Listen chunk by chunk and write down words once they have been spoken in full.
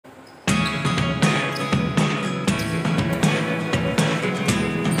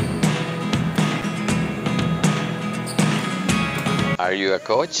Are you a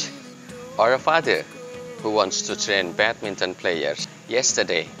coach or a father who wants to train badminton players?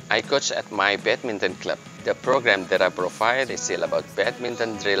 Yesterday, I coached at my badminton club. The program that I provide is still about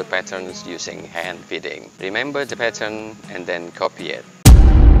badminton drill patterns using hand feeding. Remember the pattern and then copy it.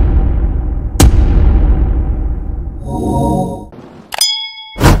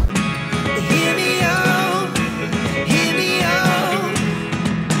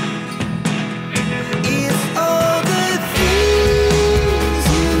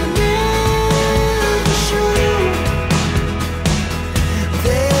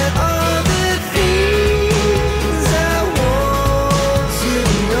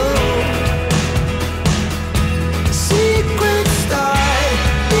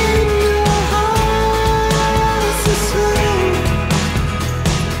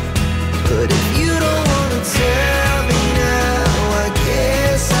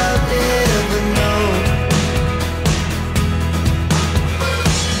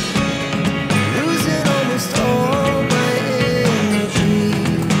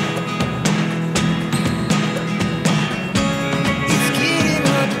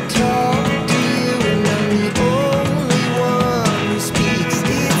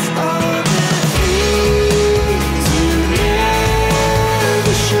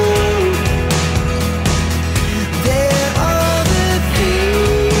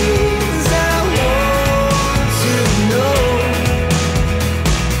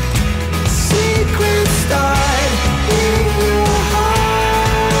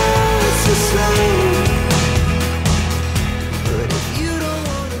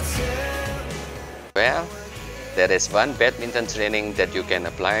 Well, there is one badminton training that you can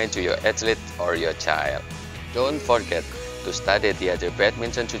apply to your athlete or your child. Don't forget to study the other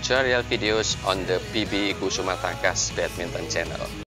badminton tutorial videos on the PB KUSUMA TANGKAS badminton channel.